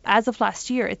 as of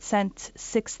last year, it sent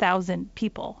 6,000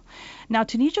 people. Now,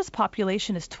 Tunisia's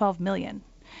population is 12 million.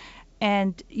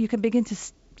 And you can begin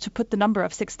to put the number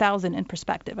of 6,000 in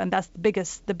perspective. And that's the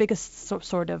biggest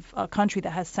sort of country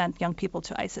that has sent young people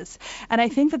to ISIS. And I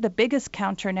think that the biggest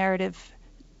counter-narrative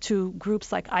to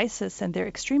groups like ISIS and their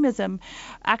extremism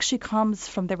actually comes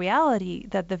from the reality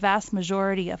that the vast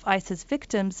majority of ISIS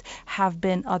victims have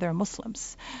been other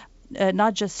Muslims.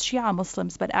 Not just Shia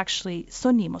Muslims, but actually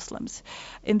Sunni Muslims.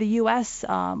 In the U.S.,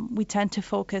 we tend to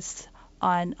focus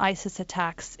on ISIS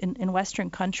attacks in Western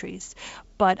countries,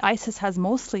 but ISIS has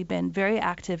mostly been very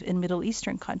active in Middle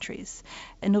Eastern countries.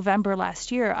 In November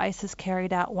last year, ISIS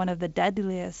carried out one of the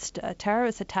deadliest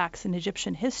terrorist attacks in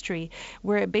Egyptian history,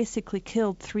 where it basically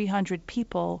killed 300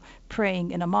 people praying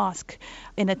in a mosque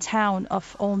in a town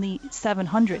of only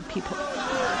 700 people.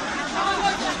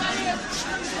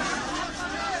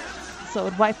 So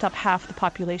it wiped up half the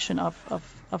population of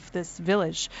this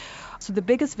village. So the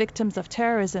biggest victims of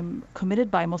terrorism committed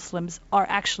by Muslims are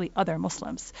actually other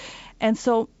Muslims. And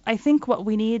so I think what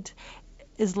we need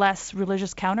is less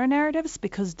religious counter-narratives,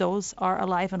 because those are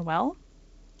alive and well,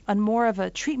 and more of a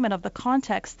treatment of the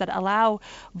context that allow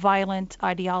violent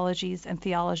ideologies and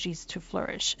theologies to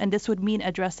flourish. And this would mean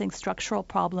addressing structural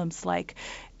problems like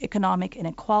economic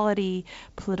inequality,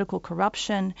 political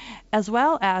corruption, as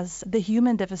well as the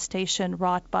human devastation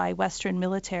wrought by Western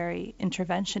military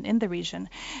intervention in the region.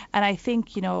 And I think,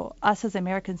 us as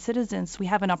American citizens, we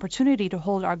have an opportunity to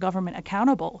hold our government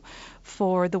accountable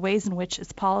for the ways in which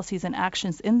its policies and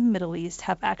actions in the Middle East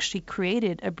have actually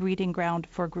created a breeding ground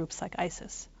for groups like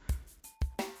ISIS.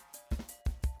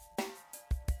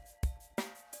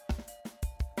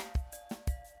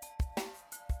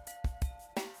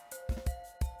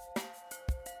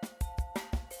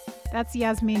 That's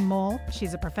Yasmin Mol.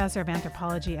 She's a professor of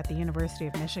anthropology at the University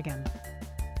of Michigan.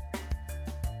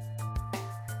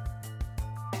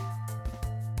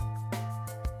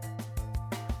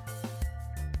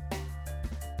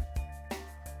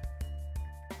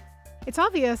 It's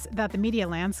obvious that the media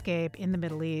landscape in the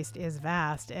Middle East is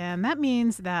vast, and that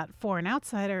means that for an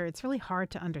outsider, it's really hard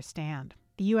to understand.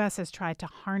 The U.S. has tried to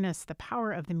harness the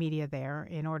power of the media there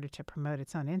in order to promote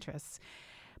its own interests.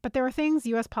 But there are things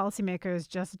U.S. policymakers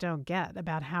just don't get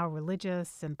about how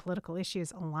religious and political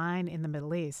issues align in the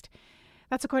Middle East.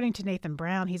 That's according to Nathan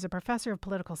Brown. He's a professor of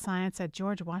political science at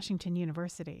George Washington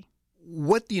University.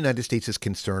 What the United States is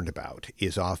concerned about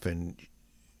is often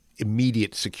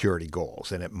immediate security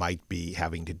goals, and it might be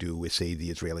having to do with, say,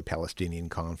 the Israeli-Palestinian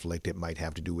conflict. It might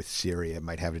have to do with Syria. It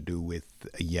might have to do with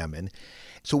Yemen.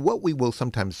 So what we will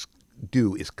sometimes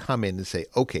do is come in and say,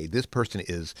 okay, this person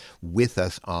is with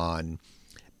us on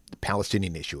the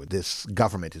Palestinian issue. This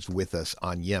government is with us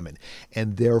on Yemen,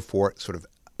 and therefore sort of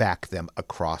back them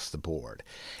across the board.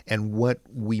 And what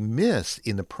we miss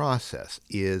in the process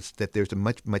is that there's a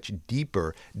much, much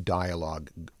deeper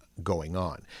dialogue going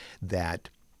on, that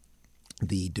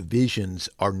the divisions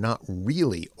are not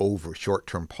really over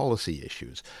short-term policy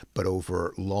issues, but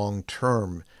over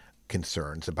long-term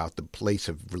concerns about the place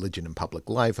of religion in public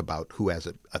life, about who has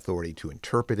authority to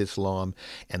interpret Islam,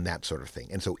 and that sort of thing.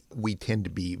 And so we tend to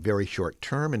be very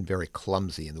short-term and very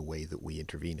clumsy in the way that we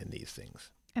intervene in these things.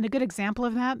 And a good example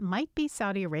of that might be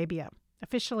Saudi Arabia,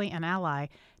 officially an ally,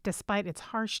 despite its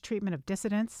harsh treatment of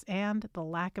dissidents and the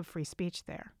lack of free speech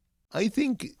there. I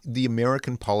think the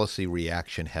American policy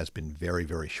reaction has been very,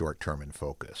 very short-term in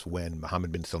focus. When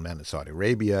Mohammed bin Salman of Saudi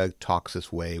Arabia talks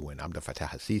this way, when Abdel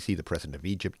Fattah al-Sisi, the president of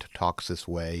Egypt, talks this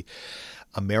way,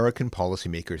 American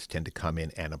policymakers tend to come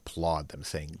in and applaud them,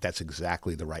 saying that's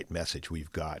exactly the right message.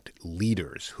 We've got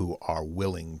leaders who are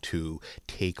willing to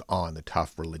take on the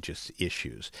tough religious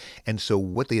issues. And so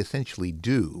what they essentially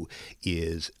do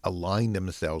is align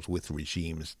themselves with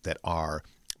regimes that are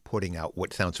putting out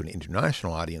what sounds to an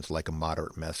international audience like a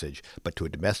moderate message, but to a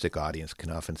domestic audience can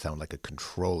often sound like a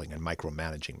controlling and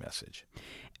micromanaging message.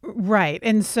 Right.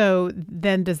 And so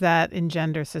then does that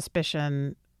engender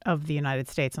suspicion of the United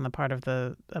States on the part of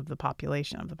the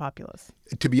population, of the populace?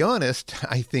 To be honest,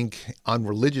 I think on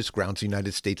religious grounds, the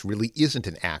United States really isn't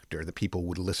an actor that people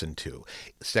would listen to.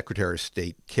 Secretary of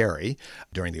State Kerry,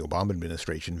 during the Obama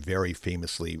administration, very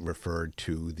famously referred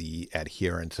to the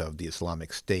adherents of the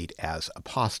Islamic State as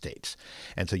apostates.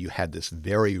 And so you had this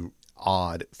very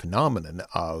odd phenomenon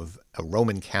of a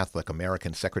Roman Catholic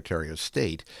American Secretary of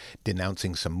State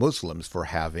denouncing some Muslims for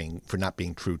not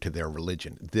being true to their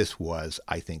religion. This was,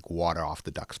 I think, water off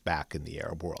the duck's back in the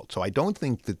Arab world. So I don't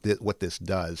think that what this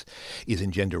does is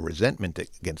engender resentment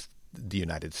against the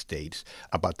United States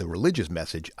about the religious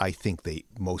message. I think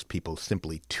most people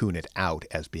simply tune it out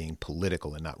as being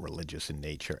political and not religious in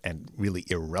nature, and really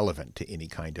irrelevant to any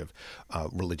kind of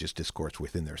religious discourse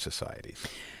within their societies.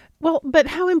 Well, but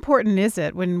how important is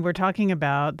it when we're talking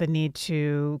about the need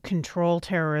to control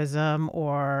terrorism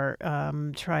or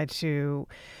try to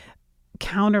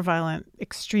counter violent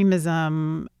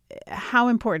extremism? How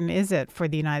important is it for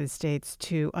the United States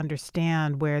to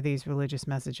understand where these religious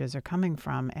messages are coming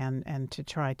from and to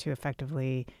try to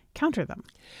effectively counter them?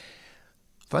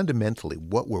 Fundamentally,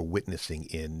 what we're witnessing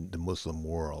in the Muslim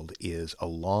world is a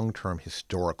long-term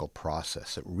historical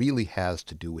process that really has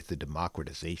to do with the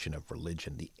democratization of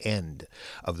religion, the end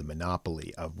of the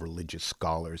monopoly of religious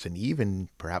scholars, and even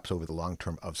perhaps over the long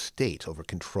term of states over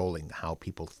controlling how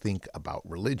people think about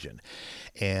religion.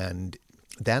 And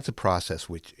that's a process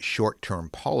which short-term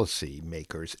policy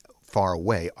makers far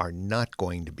away are not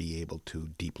going to be able to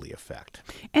deeply affect.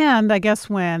 And I guess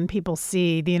when people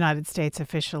see the United States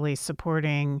officially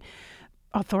supporting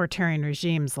authoritarian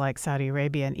regimes like Saudi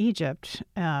Arabia and Egypt,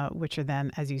 which are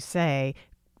then, as you say,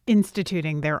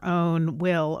 instituting their own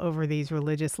will over these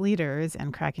religious leaders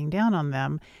and cracking down on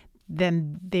them,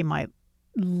 then they might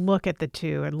look at the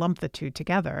two or lump the two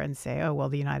together and say, oh, well,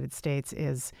 the United States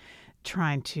is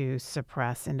trying to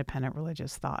suppress independent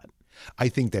religious thought. I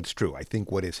think that's true. I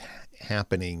think what is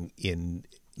happening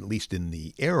at least in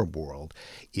the Arab world,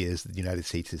 is that the United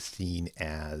States is seen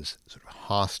as sort of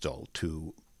hostile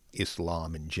to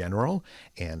Islam in general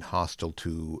and hostile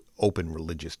to open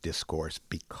religious discourse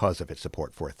because of its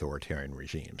support for authoritarian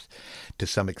regimes. To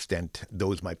some extent,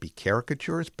 those might be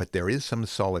caricatures, but there is some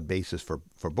solid basis for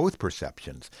both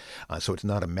perceptions. So it's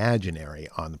not imaginary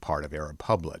on the part of Arab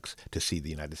publics to see the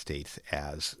United States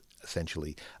as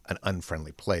essentially an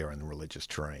unfriendly player in the religious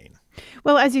terrain.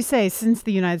 Well, as you say, since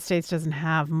the United States doesn't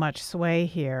have much sway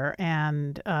here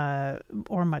and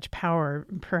or much power,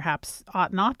 perhaps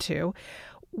ought not to,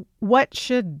 what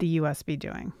should the U.S. be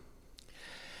doing?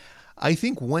 I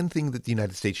think one thing that the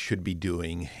United States should be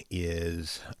doing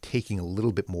is taking a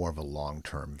little bit more of a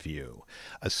long-term view.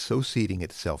 Associating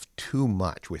itself too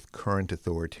much with current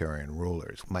authoritarian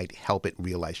rulers might help it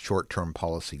realize short-term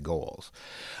policy goals.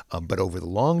 But over the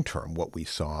long term, what we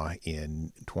saw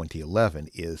in 2011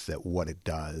 is that what it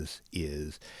does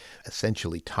is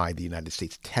essentially tie the United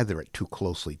States, tether it too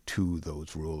closely to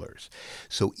those rulers.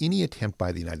 So any attempt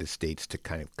by the United States to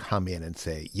kind of come in and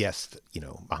say, yes,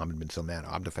 Mohammed bin Salman,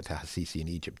 Abdel Fattah Sisi in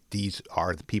Egypt, these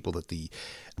are the people that the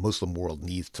Muslim world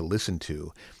needs to listen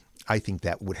to, I think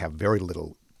that would have very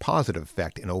little positive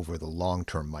effect, and over the long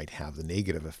term might have the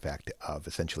negative effect of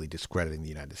essentially discrediting the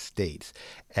United States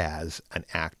as an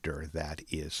actor that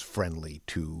is friendly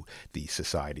to the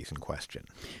societies in question.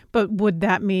 But would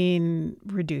that mean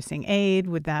reducing aid?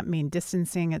 Would that mean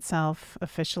distancing itself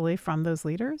officially from those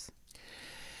leaders?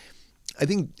 I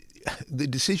think the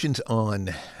decisions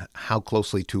on how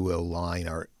closely to align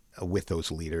are with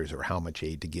those leaders or how much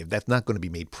aid to give, that's not going to be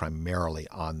made primarily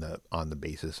on the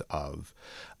basis of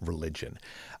religion.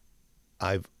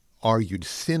 I've argued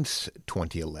since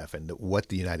 2011 that what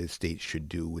the United States should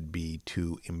do would be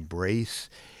to embrace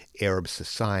Arab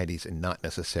societies and not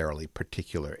necessarily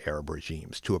particular Arab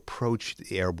regimes, to approach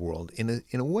the Arab world in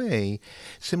a way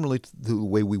similar to the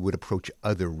way we would approach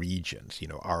other regions.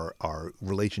 Our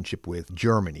relationship with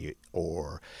Germany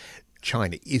or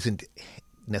China isn't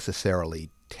necessarily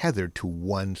tethered to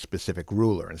one specific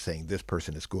ruler and saying this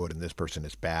person is good and this person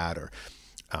is bad, or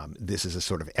this is a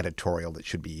sort of editorial that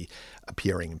should be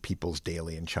appearing in People's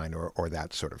Daily in China or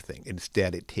that sort of thing.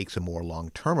 Instead, it takes a more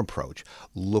long-term approach,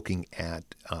 looking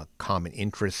at common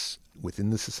interests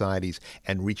within the societies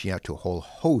and reaching out to a whole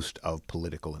host of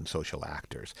political and social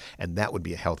actors. And that would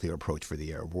be a healthier approach for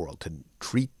the Arab world, to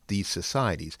treat these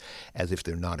societies as if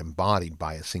they're not embodied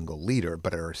by a single leader,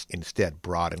 but are instead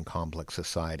broad and complex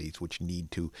societies which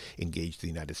need to engage the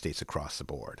United States across the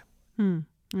board.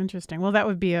 Interesting. Well, that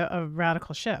would be a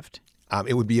radical shift.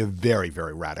 It would be a very,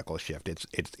 very radical shift.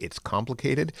 It's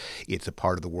complicated. It's a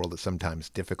part of the world that's sometimes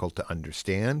difficult to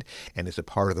understand, and it's a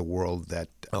part of the world that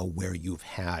where you've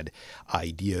had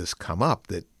ideas come up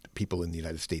that people in the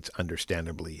United States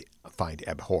understandably find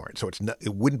abhorrent. So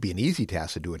it wouldn't be an easy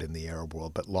task to do it in the Arab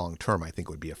world, but long term, I think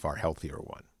it would be a far healthier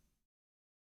one.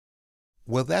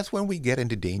 Well, that's when we get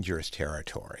into dangerous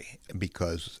territory,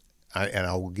 because and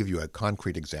I will give you a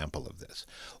concrete example of this.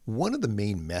 One of the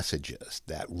main messages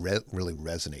that really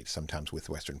resonates sometimes with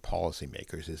Western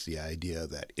policymakers is the idea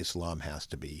that Islam has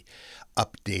to be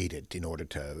updated in order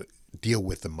to deal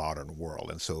with the modern world.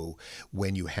 And so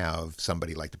when you have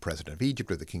somebody like the President of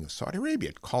Egypt or the King of Saudi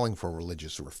Arabia calling for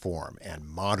religious reform and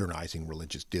modernizing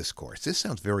religious discourse, this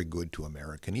sounds very good to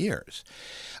American ears.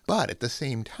 But at the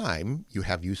same time, you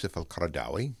have Yusuf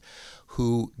al-Qaradawi,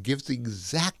 who gives the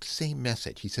exact same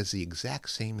message. He says the exact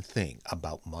same thing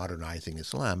about modernizing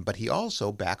Islam, but he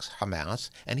also backs Hamas,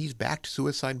 and he's backed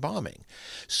suicide bombing.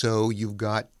 So you've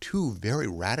got two very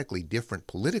radically different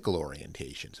political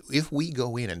orientations. If we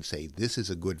go in and say this is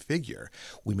a good figure,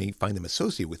 we may find them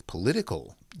associated with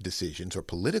political decisions or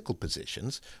political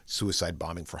positions, suicide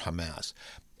bombing for Hamas,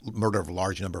 murder of a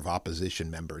large number of opposition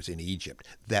members in Egypt,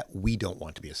 that we don't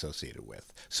want to be associated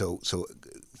with. So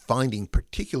finding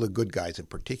particular good guys and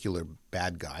particular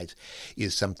bad guys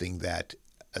is something that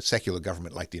a secular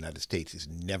government like the United States is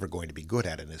never going to be good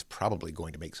at and is probably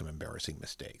going to make some embarrassing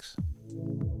mistakes.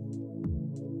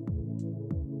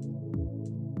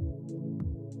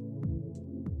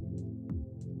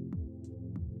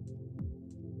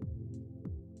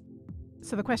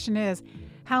 So the question is,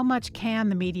 How much can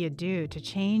the media do to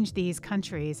change these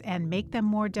countries and make them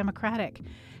more democratic?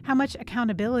 How much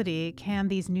accountability can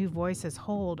these new voices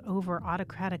hold over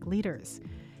autocratic leaders?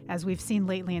 As we've seen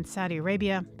lately in Saudi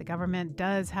Arabia, the government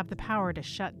does have the power to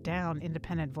shut down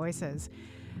independent voices.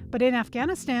 But in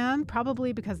Afghanistan,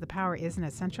 probably because the power isn't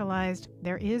as centralized,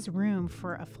 there is room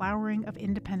for a flowering of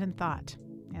independent thought.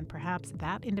 And perhaps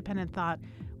that independent thought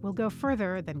will go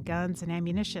further than guns and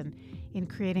ammunition in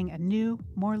creating a new,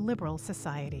 more liberal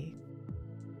society.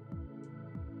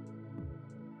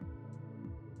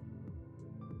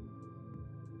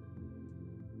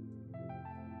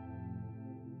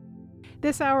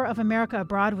 This hour of America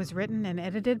Abroad was written and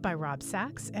edited by Rob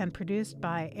Sachs and produced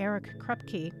by Eric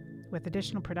Krupke, with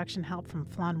additional production help from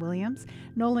Flan Williams.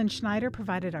 Nolan Schneider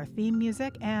provided our theme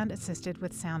music and assisted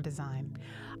with sound design.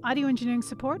 Audio engineering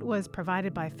support was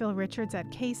provided by Phil Richards at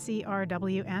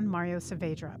KCRW and Mario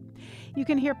Saavedra. You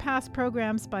can hear past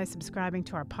programs by subscribing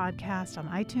to our podcast on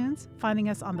iTunes, finding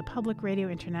us on the Public Radio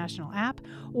International app,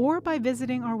 or by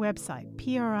visiting our website,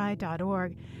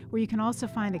 pri.org, where you can also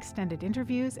find extended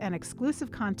interviews and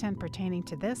exclusive content pertaining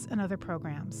to this and other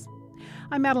programs.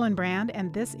 I'm Madeline Brand,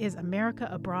 and this is America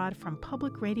Abroad from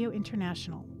Public Radio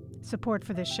International. Support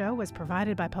for this show was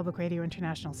provided by Public Radio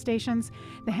International stations,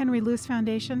 the Henry Luce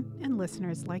Foundation, and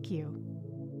listeners like you.